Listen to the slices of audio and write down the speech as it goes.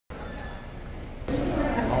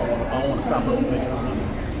to stop her from making her money.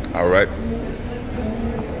 All right.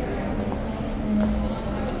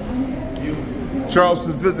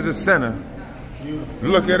 Charleston Visitor Center.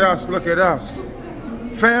 Look at us, look at us.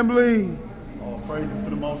 Family. All praises to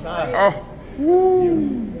the Most High. Oh,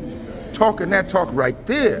 woo. Talking that talk right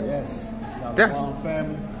there. Yes. That's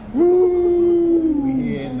family. Woo. We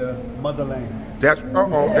here in the motherland. That's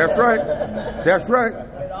that's right. That's right.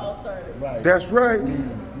 It all started. Right. That's right.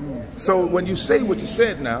 So when you say what you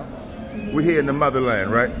said now, we're here in the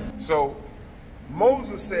motherland, right? So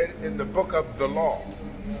Moses said in the book of the law,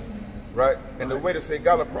 right? And the way to say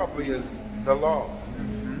Gullah properly is the law.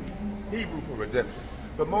 Hebrew for redemption.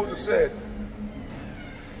 But Moses said,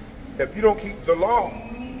 if you don't keep the law,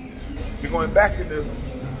 you're going back into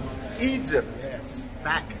Egypt. Yes.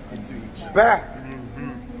 Back into Egypt. Back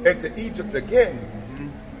into Egypt again.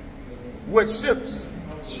 With ships.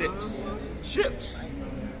 Ships. Ships.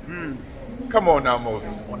 Come on now,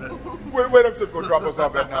 Moses. Where them ships gonna drop us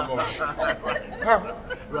off at now, Moses? Huh?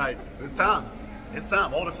 Right. It's time. It's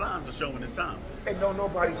time. All the signs are showing it's time. And don't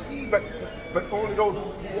nobody see, but only those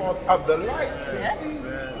who are of the light can see.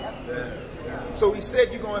 Yes. So he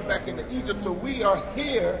said you're going back into Egypt, so we are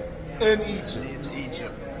here in Egypt.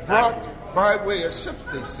 Egypt. Brought by way of ships,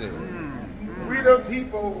 they said. We the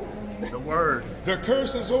people. The word. The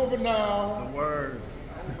curse is over now. The word.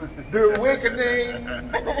 The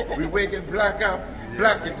awakening. We waking black out,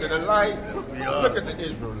 black into the light. Yes, we are. Look at the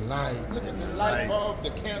Israelite. Look at the light bulb, the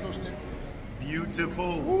candlestick.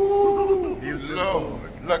 Beautiful. Ooh, Beautiful.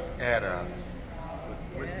 Lord, look at us.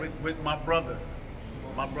 With my brother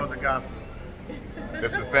Godfrey.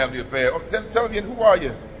 It's a family affair. Oh, tell me, who are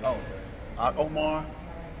you? Oh, Omar.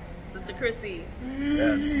 Sister Chrissy,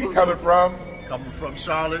 Yes. Coming from? Coming from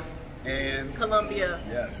Charlotte and Columbia.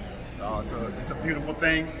 yes. So it's a beautiful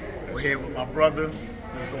thing. We're here with my brother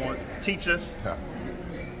who's going to teach us,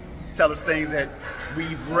 tell us things that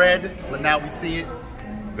we've read, but now we see it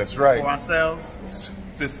That's right. for ourselves.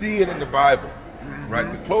 To see it in the Bible, right?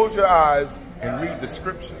 To close your eyes and read the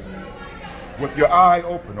scriptures with your eye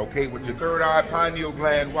open, okay? With your third eye, pineal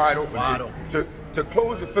gland wide open. Wide open. To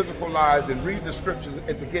close your physical eyes and read the scriptures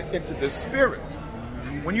and to get into the spirit.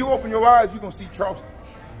 When you open your eyes, you're going to see Charleston,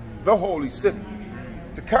 the holy city.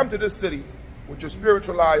 To come to this city with your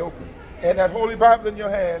spiritual eye open and that holy Bible in your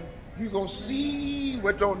hand, you're going to see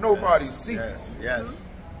what don't nobody see. Yes.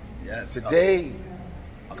 Today,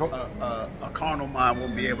 A carnal mind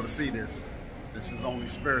won't be able to see this. This is only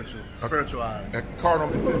spiritual eyes. a carnal.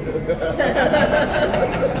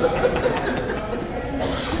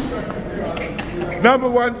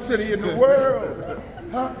 #1 city in the world.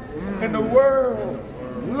 Huh? In the world.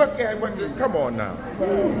 Look at what this, come on now.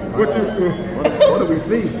 What do we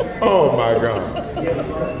see? Oh my God.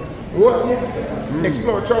 What?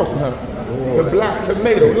 Explore Charleston, huh? The black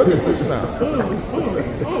tomato. Look at this now.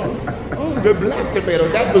 The black tomato.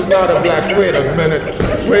 That was not a black. Wait a minute.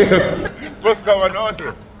 What's going on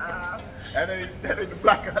here? That ain't the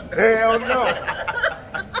black eye. Hell no.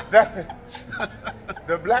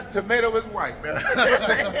 The black tomato is white.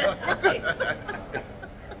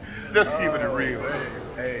 Just keeping it real.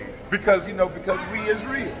 Hey. Because we is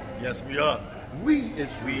real. Yes, we are. We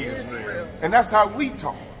is real. real. And that's how we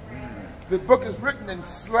talk. The book is written in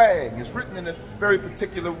slang. It's written in a very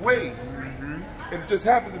particular way. And it just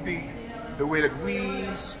happens to be the way that we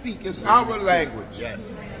speak. It's our language.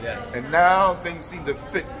 Yes. And now things seem to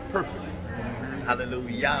fit perfectly.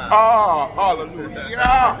 Hallelujah. Ah,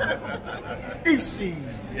 hallelujah. Ishi.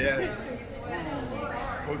 Yes.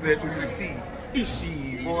 Hosea 2:16.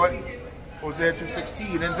 Ishi, boy. Hosea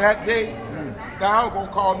 2:16. And that day, thou gonna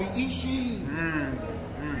call me Ishi.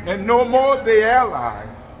 And no more the ally.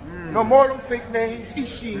 No more them fake names.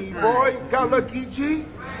 Ishi, boy. Gullah Geechee.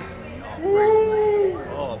 Woo.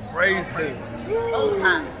 Oh, praises. Those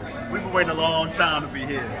times. We've been waiting a long time to be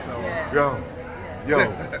here. So Yo.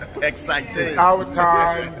 excited. It's our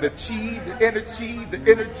time. The chi, the energy, the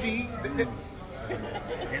energy.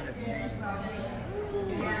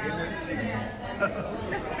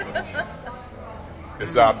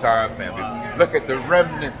 It's our time, family. Look at the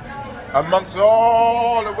remnant. Amongst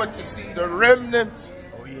all of what you see, the remnant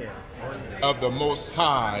of the Most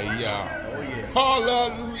High.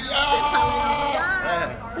 Hallelujah.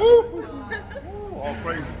 Woo. All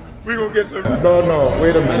praise. We're going to get some. No,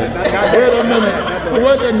 wait a minute. Wait a minute.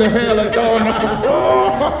 What in the hell is going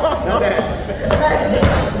on?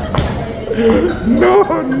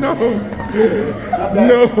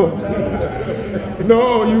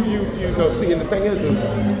 No, you know, see, and the thing is,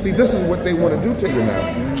 see, this is what they want to do to you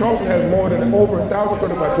now. Charleston has more than over 1,000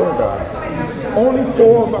 certified tour guides. Only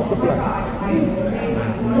 4 of us are black.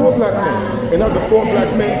 4 black men. And of the 4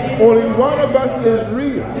 black men, only one of us is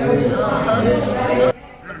real.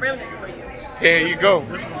 It's a brilliant for you. Here you go.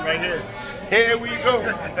 This one right here. Here we go.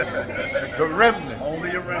 The remnant. Only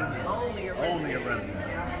a remnant. Only a remnant. Only a remnant.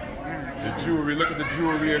 The jewelry. Look at the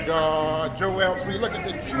jewelry of God. Joel 3. Look at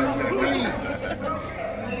the jewelry.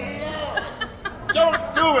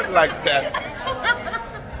 Don't do it like that.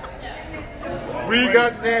 We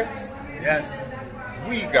got next. Yes.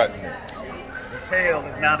 We got next. The tail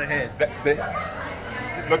is now the head.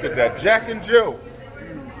 Look at that. Jack and Jill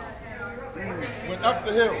went up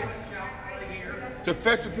the hill to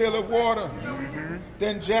fetch a pail of water.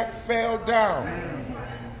 Then Jack fell down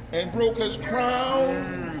and broke his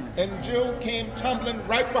crown, and Jill came tumbling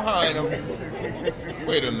right behind him.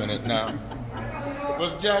 Wait a minute now.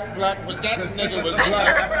 Was Jack black? Was that nigga was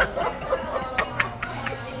black?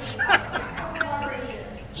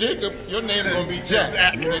 Jacob, your name gonna be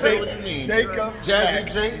Jack. You say what you mean. Jacob. Jazzy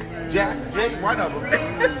J, Jack J, one of them.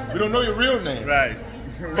 We don't know your real name. Right.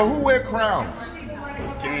 But who wear crowns?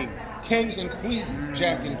 Kings. Kings and queens,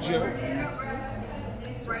 Jack and Jill.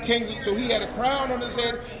 Kings, so he had a crown on his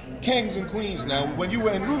head, kings and queens. Now, when you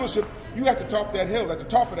were in rulership, you had to top that hill, at the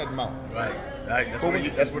top of that mountain. Right. Right.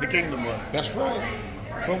 That's where the kingdom was. That's right.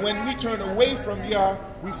 But when we turned away from Yah,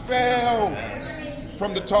 we fell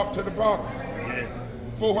from the top to the bottom. Yeah.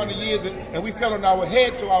 400 years, and we fell on our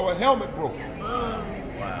head, so our helmet broke. Wow.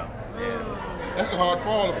 Yeah. That's a hard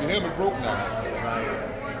fall if your helmet broke now.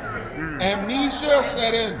 Right. Amnesia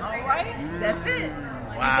set in. All right, that's it.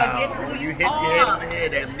 Wow. You forget who When you you hit your are. head on the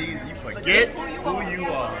head, amnesia, you forget who you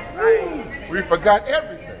are. Right. We forgot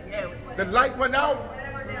everything. Yeah. The light went out.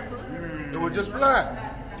 It was just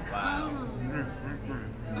black. Wow.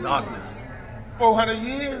 Darkness. 400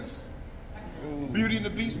 years. Beauty and the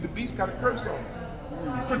Beast got a curse on it.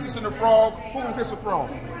 Princess and the Frog. Who can kiss a frog?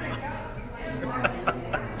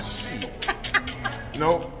 Shit.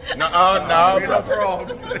 No. Nah, bro.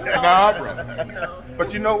 Frogs. Nah, bro.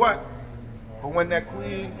 But you know what? But when that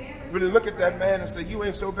queen really look at that man and say, you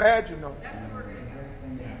ain't so bad, you know.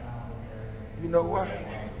 You know what?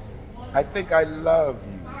 I think I love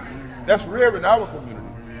you. That's rare in our community.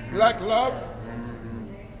 Black love.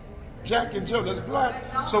 Jack and Jill, that's black.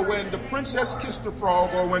 So when the princess kissed the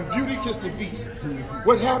frog or when Beauty kissed the Beast,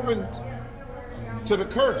 what happened to the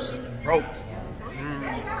curse? Broke.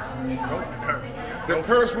 Broke the curse. The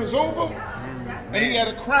curse was over, and he had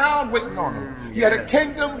a crown waiting on him. He had a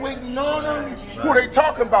kingdom waiting on him. Who are they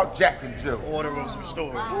talking about, Jack and Jill? Order was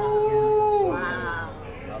restored. Ooh. Wow.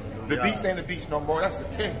 The beast ain't a beast no more. That's a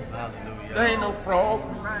king. Hallelujah. There ain't no frog.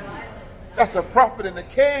 Right. That's a prophet and a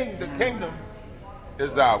king. The kingdom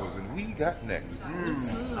is ours, and we got next.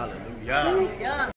 Hallelujah. Yeah.